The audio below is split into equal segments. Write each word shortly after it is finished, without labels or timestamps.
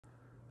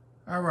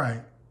All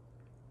right.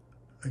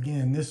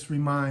 Again, this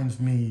reminds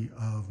me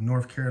of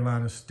North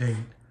Carolina State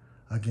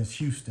against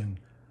Houston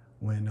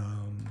when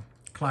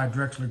Clyde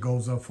Drexler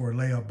goes up for a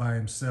layup by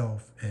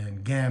himself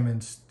and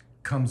Gammon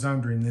comes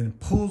under and then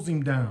pulls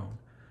him down.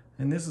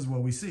 And this is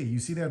what we see. You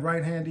see that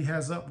right hand he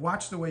has up?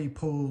 Watch the way he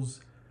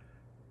pulls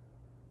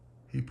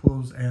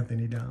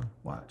Anthony down.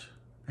 Watch.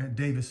 And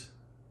Davis.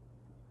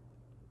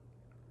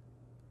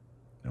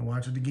 Now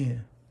watch it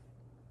again.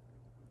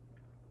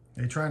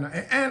 They're trying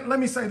to, and let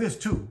me say this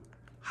too.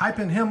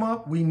 Hyping him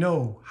up, we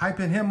know.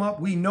 Hyping him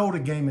up, we know the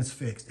game is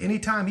fixed.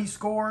 Anytime he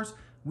scores,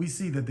 we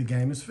see that the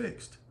game is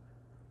fixed.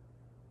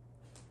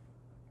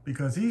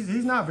 Because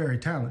he's not very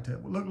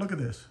talented. Look at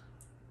this.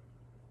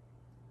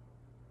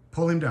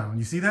 Pull him down.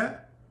 You see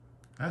that?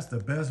 That's the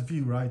best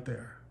view right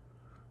there.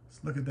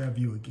 Let's look at that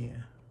view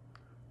again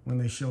when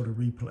they show the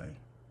replay.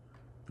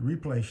 The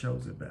replay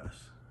shows it best.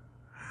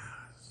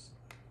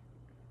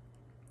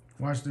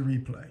 Watch the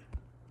replay.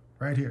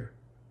 Right here.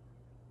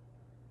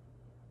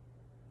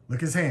 Look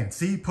at his hand.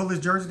 See, pull his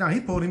jersey down. He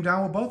pulled him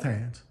down with both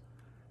hands.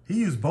 He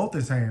used both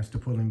his hands to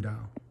pull him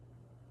down.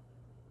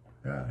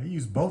 Yeah, he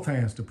used both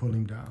hands to pull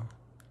him down.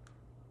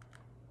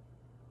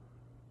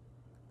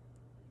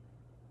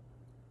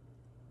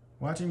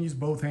 Watch him use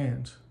both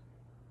hands.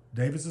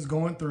 Davis is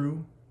going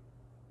through.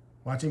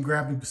 Watch him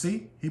grab him.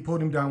 See, he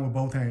pulled him down with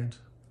both hands.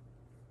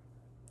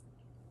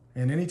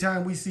 And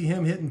anytime we see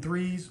him hitting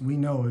threes, we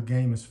know the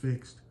game is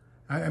fixed.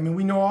 I mean,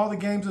 we know all the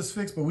games is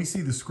fixed, but we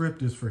see the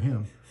script is for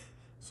him.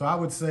 So I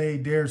would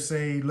dare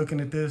say, looking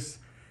at this,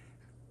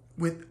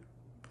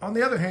 on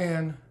the other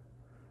hand,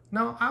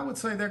 no, I would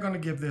say they're going to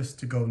give this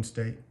to Golden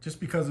State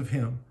just because of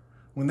him.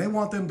 When they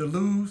want them to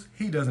lose,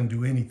 he doesn't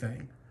do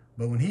anything.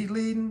 But when he's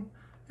leading,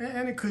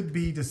 and it could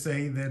be to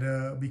say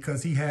that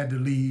because he had to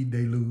lead,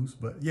 they lose.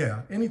 But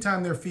yeah,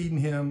 anytime they're feeding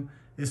him,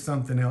 it's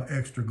something else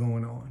extra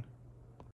going on.